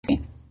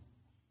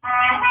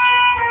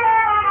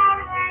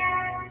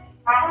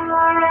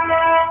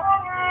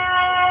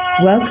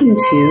Welcome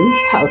to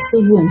House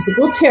of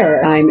Whimsical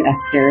Terror. I'm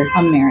Esther.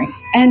 I'm Mary.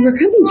 And we're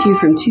coming to you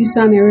from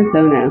Tucson,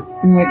 Arizona.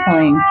 And we're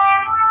telling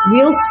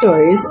real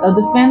stories of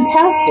the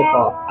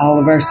fantastical. All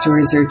of our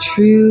stories are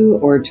true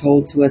or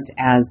told to us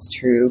as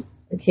true.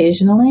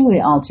 Occasionally, we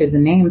alter the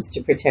names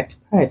to protect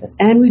privacy.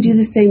 And we do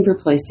the same for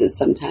places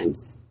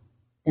sometimes.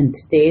 And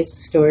today's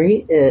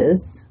story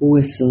is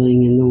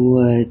Whistling in the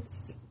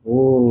Woods.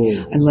 Ooh.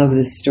 I love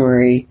this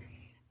story.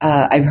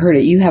 I've heard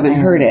it. You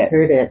haven't heard it.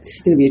 Heard it.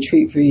 It's going to be a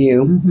treat for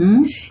you.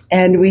 Mm-hmm.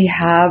 And we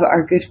have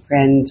our good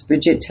friend,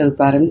 Bridget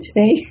Toadbottom,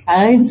 today.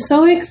 I'm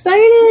so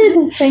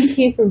excited. Thank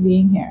you for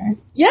being here.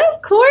 Yeah,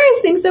 of course.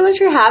 Thanks so much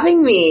for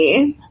having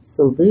me.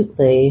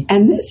 Absolutely.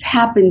 And this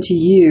happened to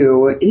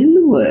you in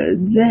the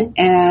woods,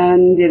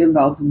 and it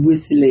involved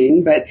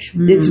whistling, but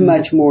it's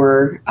much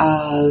more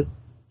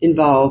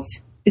involved.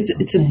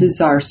 It's a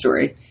bizarre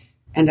story,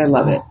 and I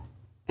love it,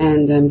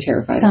 and I'm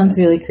terrified. Sounds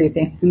really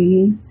creepy.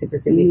 Mm-hmm. Super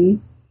creepy.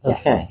 Mm-hmm.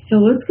 Okay. So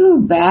let's go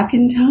back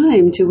in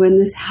time to when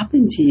this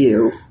happened to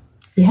you.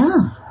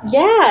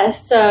 Yeah,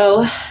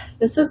 so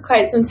this was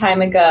quite some time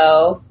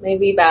ago,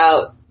 maybe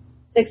about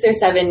 6 or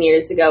 7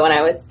 years ago when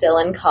I was still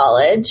in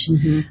college,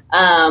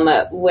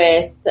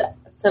 with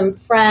some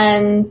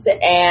friends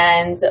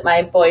and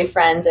my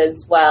boyfriend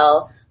as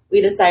well.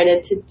 We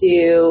decided to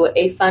do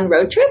a fun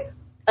road trip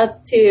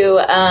up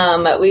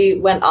to, we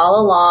went all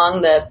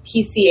along the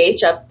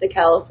PCH up the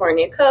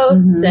California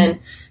coast and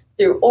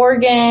through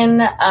Oregon,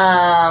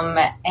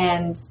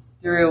 and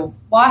through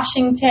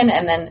Washington,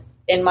 and then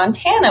in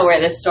Montana where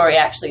this story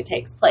actually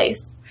takes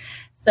place.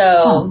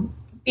 So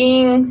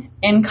being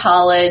in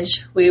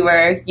college, we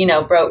were,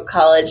 broke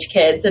college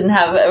kids and we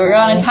were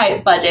on a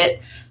tight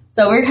budget.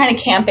 So we were kind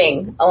of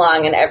camping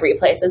along in every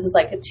place. This was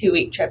like a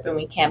 2-week trip, and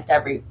we camped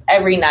every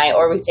night,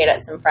 or we stayed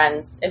at some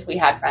friends if we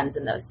had friends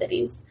in those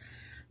cities.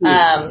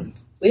 Yes.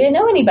 We didn't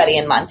know anybody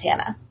in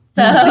Montana.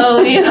 So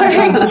we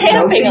were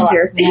camping a lot.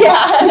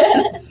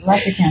 Yeah.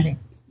 Lots of camping.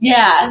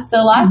 Yeah, so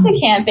lots of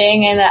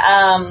camping.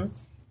 And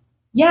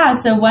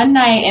so one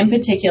night in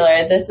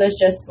particular, this was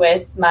just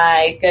with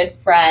my good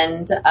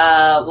friend,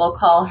 we'll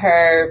call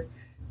her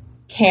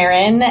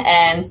Karen,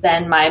 and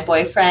then my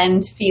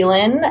boyfriend,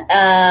 Phelan.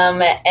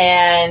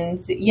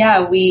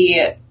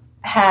 We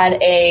had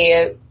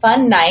a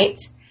fun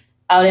night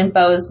out in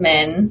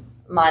Bozeman,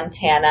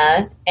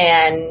 Montana,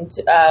 and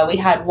we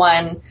had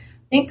one,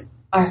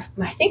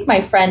 I think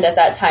my friend at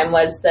that time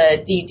was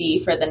the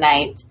DD for the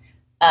night,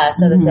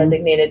 so the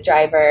designated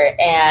driver,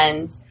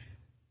 and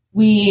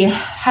we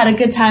had a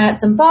good time at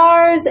some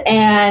bars,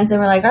 and then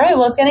we're like, all right,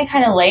 well, it's getting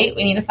kind of late.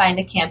 We need to find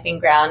a camping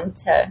ground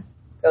to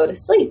go to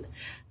sleep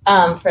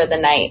for the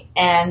night.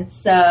 And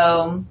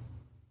so,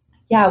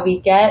 we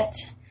get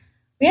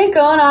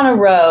going on a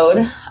road,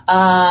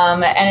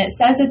 and it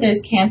says that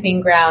there's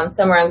camping ground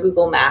somewhere on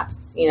Google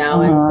Maps,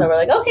 and so we're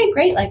like, okay,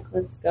 great,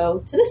 let's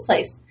go to this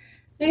place.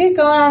 We get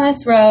going on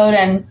this road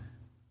and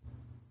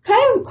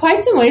kind of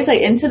quite some ways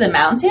into the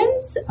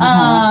mountains.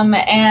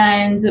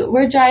 And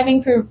we're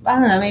driving for, I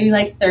don't know, maybe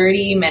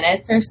 30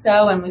 minutes or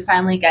so, and we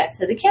finally get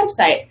to the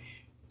campsite.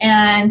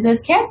 And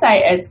this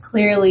campsite is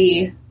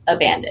clearly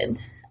abandoned.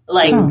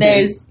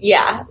 There's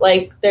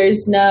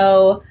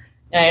no,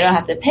 you don't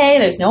have to pay.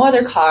 There's no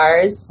other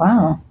cars.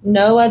 Wow.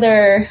 No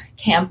other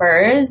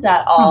campers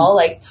at all.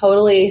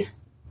 Totally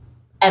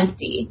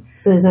empty.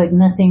 So there's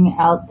nothing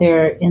out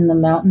there in the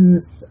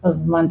mountains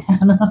of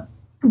Montana?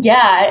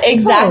 Yeah,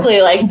 exactly.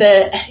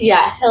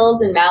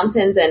 Hills and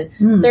mountains, and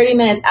 30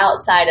 minutes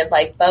outside of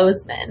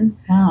Bozeman.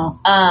 Wow.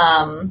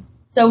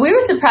 So we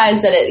were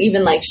surprised that it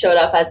even showed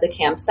up as a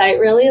campsite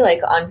really,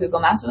 on Google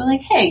Maps. We were like,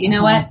 hey, you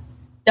know what?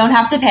 Don't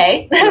have to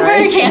pay for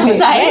a campsite.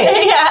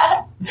 Right.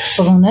 Yeah.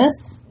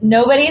 Bonus.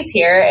 Nobody's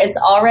here. It's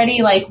already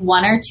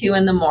 1 or 2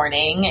 in the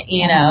morning,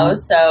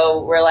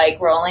 so we're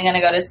we're only going to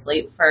go to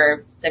sleep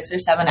for 6 or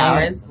 7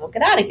 hours and we'll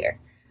get out of here.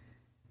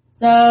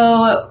 So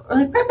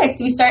we're perfect.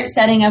 We start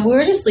setting up. We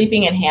were just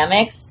sleeping in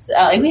hammocks.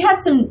 We had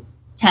some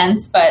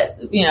tents, but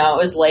it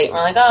was late.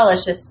 We're like, oh,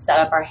 let's just set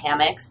up our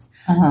hammocks.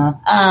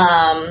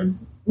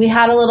 We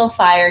had a little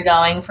fire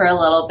going for a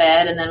little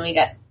bit, and then we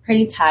got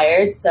pretty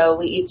tired. So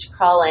we each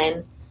crawl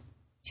in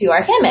to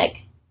our hammock.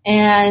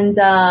 And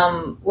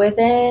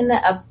within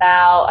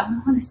about, I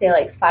want to say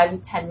 5 to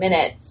 10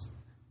 minutes,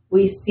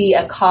 we see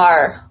a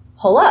car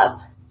pull up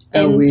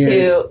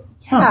into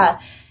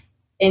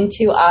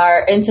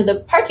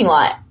the parking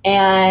lot.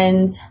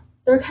 And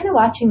so we're kind of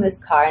watching this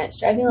car, and it's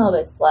driving a little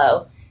bit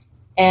slow.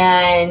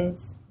 And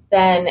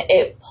then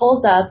it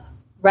pulls up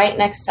right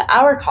next to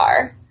our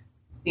car,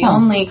 the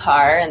only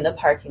car in the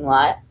parking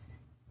lot,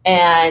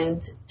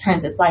 and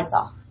turns its lights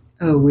off.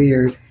 Oh,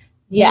 weird.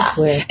 Yeah.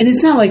 And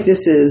it's not like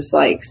this is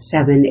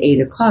 7, 8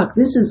 o'clock.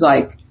 This is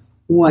 1,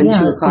 2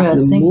 o'clock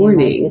in the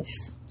morning.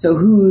 So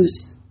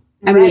who's,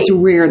 it's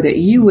rare that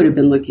you would have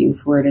been looking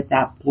for it at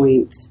that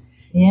point.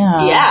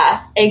 Yeah.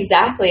 Yeah,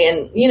 exactly.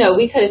 And,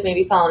 we could have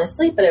maybe fallen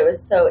asleep, but it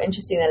was so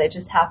interesting that it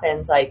just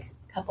happened a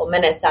couple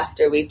minutes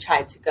after we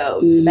tried to go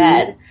to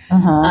bed,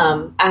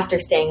 after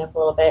staying up a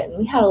little bit. And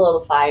we had a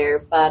little fire,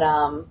 but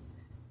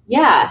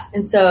yeah.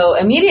 And so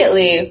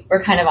immediately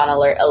we're kind of on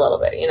alert a little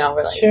bit,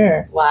 we're like,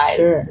 Sure. why is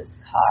this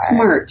car?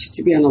 Smart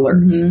to be on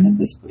alert at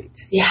this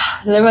point. Yeah,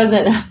 there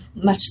wasn't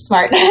much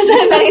smartness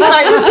and many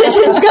hard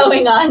decisions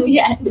going on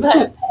yet,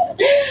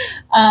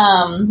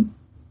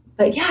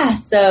 but yeah,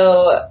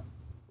 so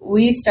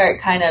we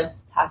start kind of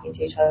talking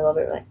to each other a little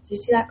bit. We're like, "Do you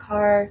see that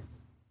car?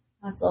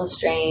 That's a little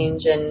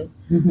strange," and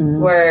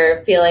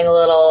we're feeling a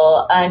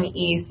little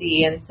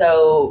uneasy, and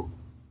so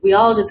we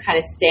all just kind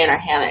of stay in our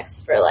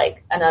hammocks for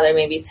like another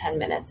maybe 10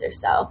 minutes or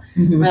so.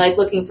 We're like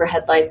looking for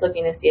headlights,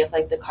 looking to see if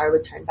like the car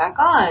would turn back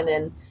on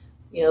and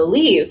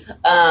leave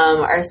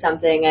or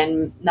something,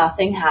 and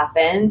nothing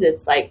happens.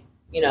 It's like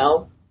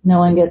no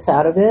one gets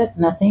out of it.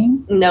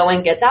 Nothing. No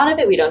one gets out of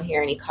it. We don't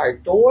hear any car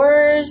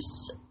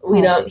doors.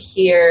 We don't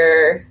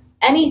hear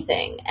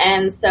anything.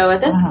 And so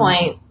at this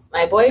point,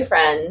 my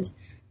boyfriend,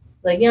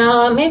 like,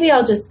 maybe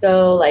I'll just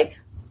go like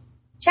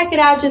check it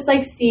out, just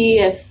like see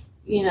if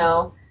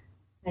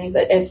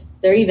if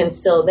they're even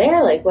still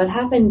there, like what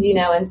happened,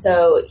 and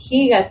so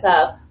he gets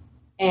up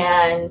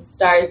and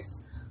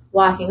starts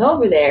walking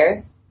over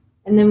there,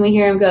 and then we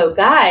hear him go,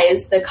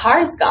 "Guys, the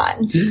car's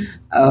gone."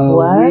 Oh,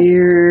 what?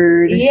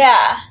 Weird.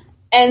 Yeah.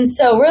 And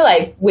so we're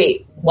like,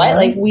 wait, what?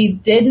 Like, we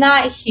did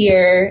not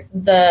hear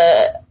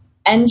the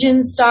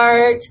engine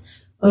start.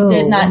 We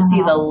did not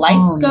see the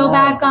lights go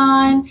back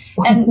on.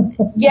 And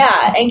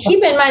yeah, and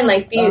keep in mind,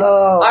 like,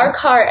 our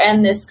car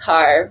and this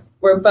car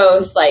were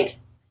both like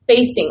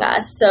facing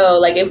us. So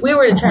like if we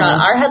were to turn on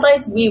our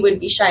headlights, we would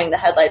be shining the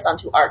headlights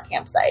onto our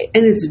campsite.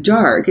 And it's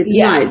dark. It's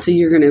night, so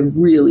you're going to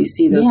really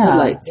see those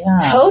headlights.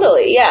 Yeah.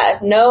 Totally, yeah.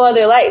 No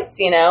other lights,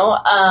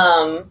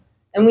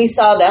 and we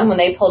saw them when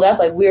they pulled up,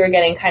 like we were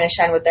getting kind of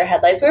shined with their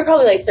headlights. We were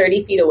probably like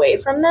 30 feet away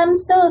from them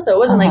still, so it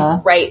wasn't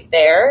like right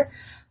there.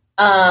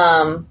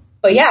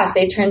 But yeah, if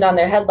they turned on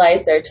their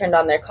headlights or turned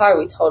on their car,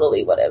 we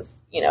totally would have,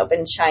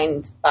 been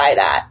shined by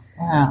that.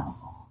 Wow.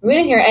 We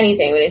didn't hear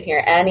anything. We didn't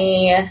hear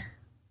any,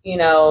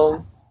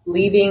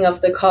 leaving of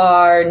the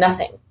car,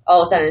 nothing.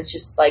 All of a sudden, it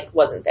just like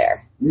wasn't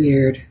there.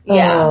 Weird.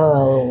 Yeah.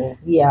 Oh,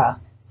 yeah.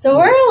 So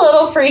we're a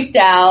little freaked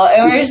out,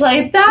 and we're just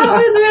like, that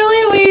was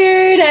really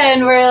weird,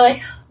 and we're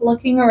like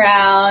looking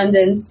around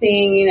and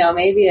seeing,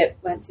 maybe it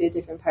went to a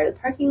different part of the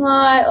parking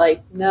lot.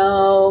 Like,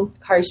 no,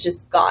 car's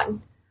just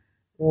gone.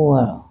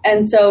 Whoa.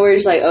 And so we're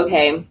just like,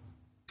 okay,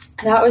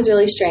 that was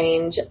really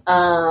strange.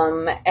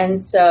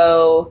 And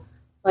so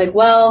like,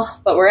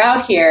 well, but we're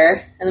out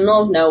here in the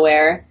middle of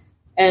nowhere.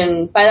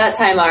 And by that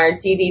time, our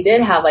DD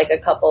did have like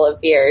a couple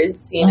of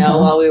beers,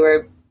 while we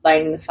were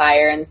lighting the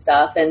fire and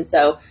stuff. And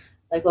so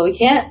like, well, we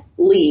can't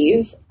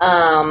leave.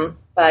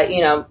 But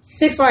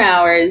 6 more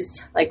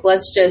hours, like,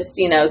 let's just,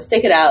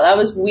 stick it out. That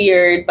was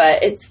weird,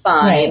 but it's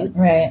fine.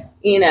 Right.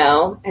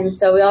 And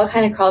so we all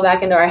kind of crawl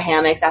back into our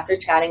hammocks after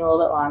chatting a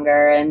little bit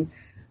longer and,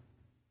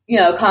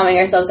 calming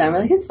ourselves down. We're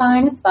like, it's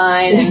fine.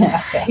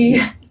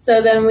 And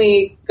so then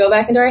we go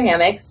back into our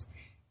hammocks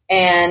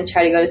and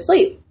try to go to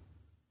sleep.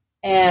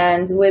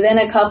 And within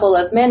a couple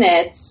of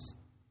minutes,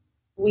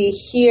 we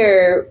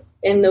hear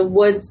in the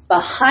woods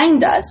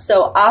behind us,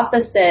 so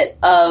opposite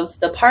of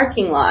the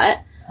parking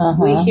lot,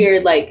 we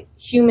hear like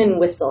human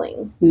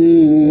whistling.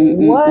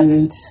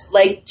 What?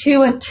 Like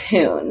to a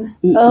tune.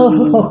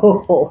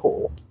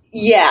 Oh.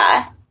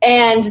 Yeah.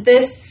 And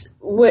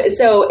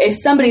so if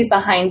somebody's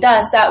behind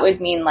us, that would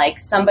mean like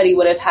somebody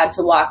would have had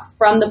to walk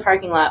from the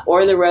parking lot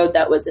or the road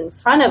that was in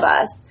front of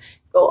us,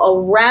 go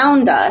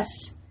around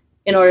us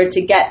in order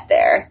to get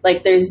there.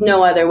 Like there's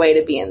no other way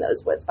to be in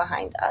those woods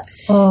behind us.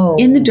 Oh.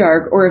 In the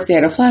dark, or if they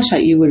had a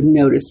flashlight, you would have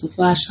noticed the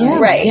flashlight. Yeah,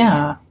 right.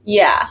 Yeah.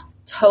 Yeah,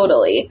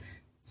 totally.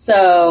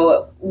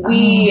 So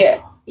we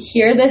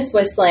hear this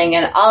whistling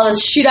and all of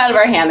us shoot out of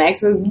our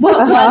hammocks.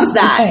 What was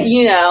that?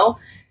 Right.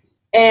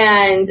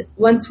 And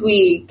once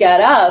we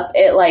get up,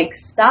 it like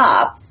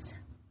stops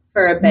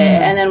for a bit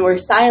and then we're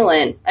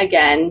silent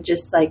again,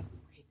 just like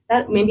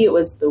that. Maybe it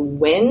was the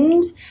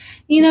wind,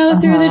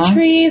 through the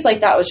trees.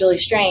 Like that was really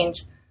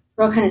strange.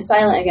 We're all kind of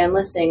silent again,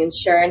 listening. And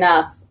sure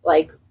enough,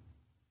 like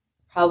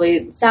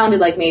probably sounded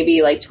like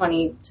maybe like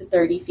 20 to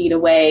 30 feet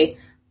away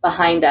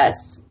behind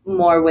us,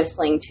 more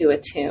whistling to a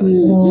tune.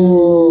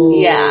 Ooh.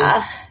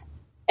 Yeah.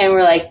 And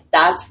we're like,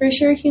 that's for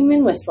sure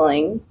human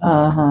whistling.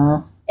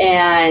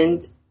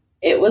 And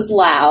it was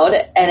loud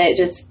and it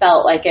just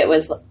felt like it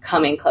was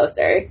coming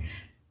closer.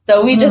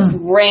 So we just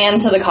ran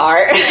to the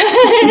car.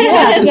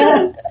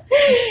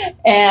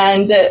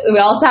 And we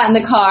all sat in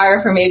the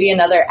car for maybe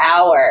another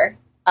hour.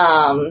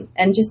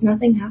 And just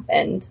nothing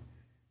happened.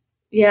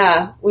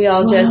 Yeah. We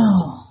all just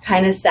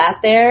kind of sat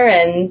there,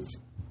 and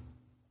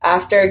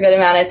after a good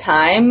amount of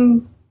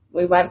time,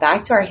 we went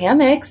back to our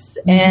hammocks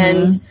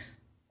and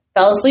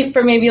fell asleep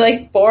for maybe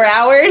like 4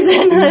 hours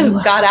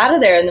and got out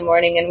of there in the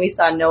morning, and we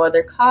saw no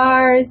other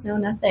cars, no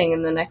nothing.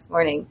 And the next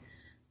morning,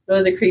 it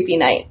was a creepy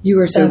night. You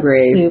are so That's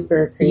brave.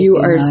 Super creepy. You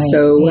are night.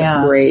 so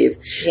brave.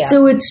 Yeah.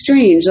 So it's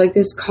strange, like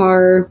this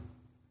car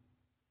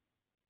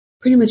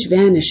pretty much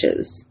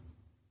vanishes.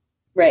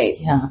 Right.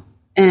 Yeah.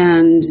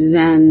 And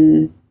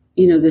then,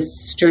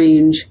 this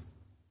strange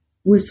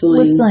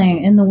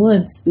whistling in the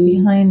woods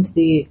behind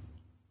the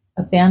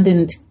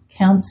abandoned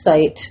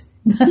campsite.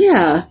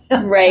 Yeah.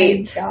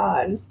 Right. Oh,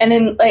 God. And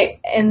in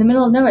the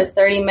middle of nowhere,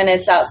 30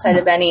 minutes outside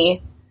of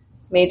any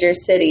major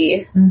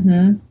city,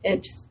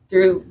 it just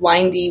through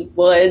windy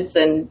woods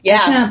and I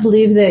can't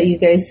believe that you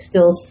guys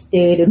still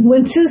stayed and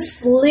went to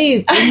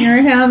sleep in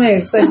your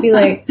hammocks. I'd be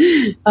like,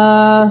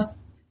 I'm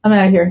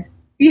out of here.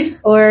 Yeah.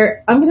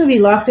 Or I'm going to be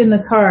locked in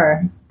the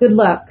car. Good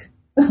luck.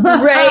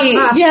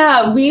 Right.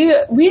 Yeah. We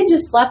had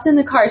just slept in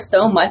the car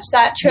so much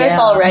that trip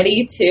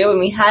already too. And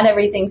we had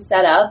everything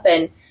set up,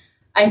 and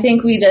I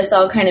think we just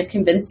all kind of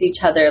convinced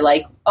each other,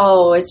 like,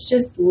 oh, it's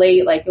just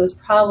late. Like, it was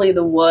probably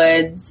the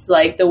woods,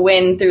 like the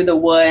wind through the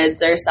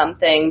woods or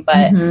something.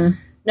 But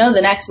no,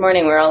 the next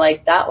morning we were all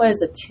like, that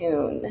was a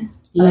tune.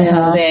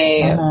 Yeah.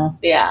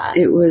 Yeah.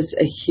 It was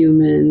a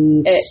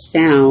human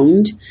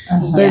sound.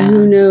 But Yeah.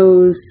 who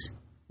knows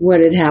what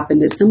had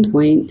happened at some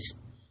point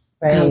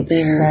out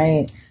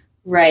there.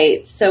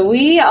 Right. So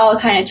we all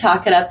kind of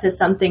chalk it up to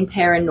something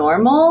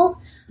paranormal,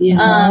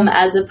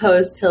 as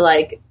opposed to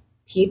like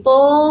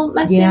people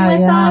messing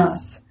with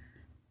us.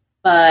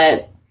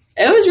 But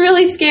it was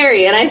really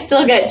scary, and I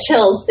still get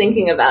chills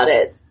thinking about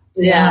it.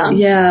 Yeah.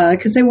 Yeah,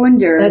 because I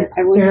wonder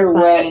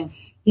terrifying.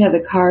 what, the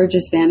car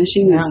just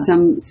vanishing was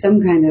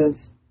some kind of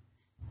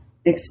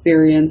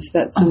experience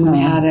that someone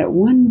had at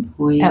one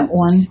point. At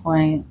one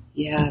point.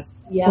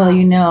 Yes. Yeah. Well,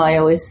 I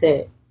always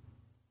say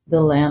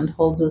the land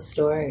holds the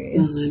stories.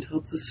 The land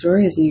holds the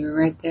stories, and you were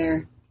right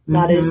there.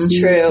 That is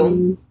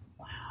true.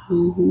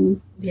 Mm-hmm.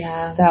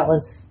 Yeah. That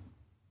was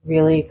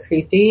really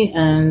creepy,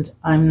 and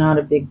I'm not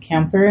a big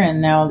camper,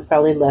 and now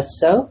probably less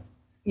so.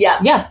 Yeah.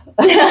 Yeah.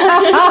 I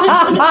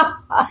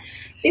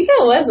think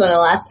that was one of the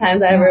last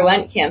times I ever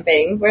went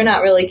camping. We're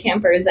not really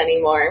campers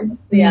anymore.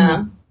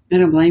 Yeah. I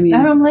don't blame you.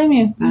 I don't blame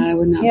you. I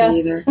would not be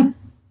either.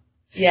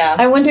 Yeah.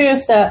 I wonder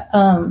if that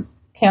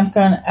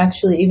campground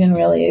actually even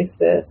really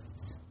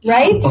exists.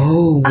 Right?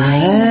 Oh, what?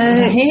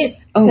 Right?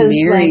 Oh,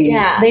 Mary.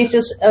 They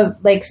just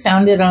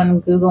found it on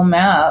Google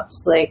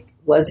Maps. Like,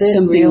 was it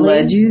something really?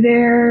 led you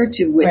there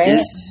to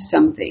witness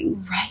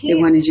something? Right. They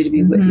wanted you to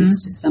be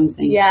witness to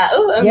something. Yeah.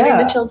 Oh, I'm getting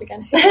the chills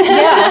again.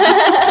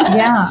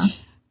 Yeah.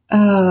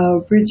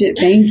 Oh, Bridget,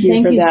 thank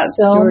you for that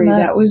so story. much.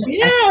 That was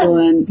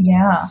excellent.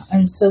 Yeah,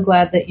 I'm so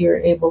glad that you're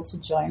able to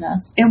join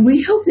us. And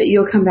we hope that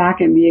you'll come back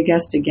and be a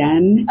guest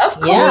again. Of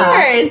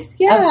course.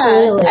 Yeah.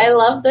 Absolutely. I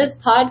love this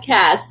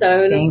podcast, so I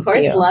would, of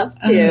course, love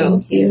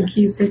to. Thank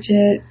you,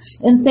 Bridget.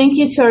 And thank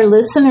you to our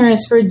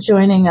listeners for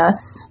joining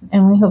us.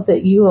 And we hope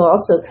that you will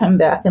also come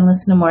back and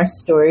listen to more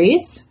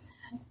stories.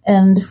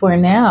 And for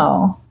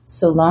now,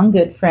 so long,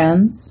 good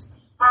friends.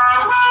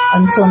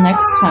 Until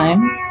next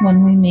time,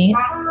 when we meet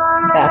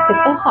back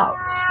at the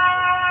house.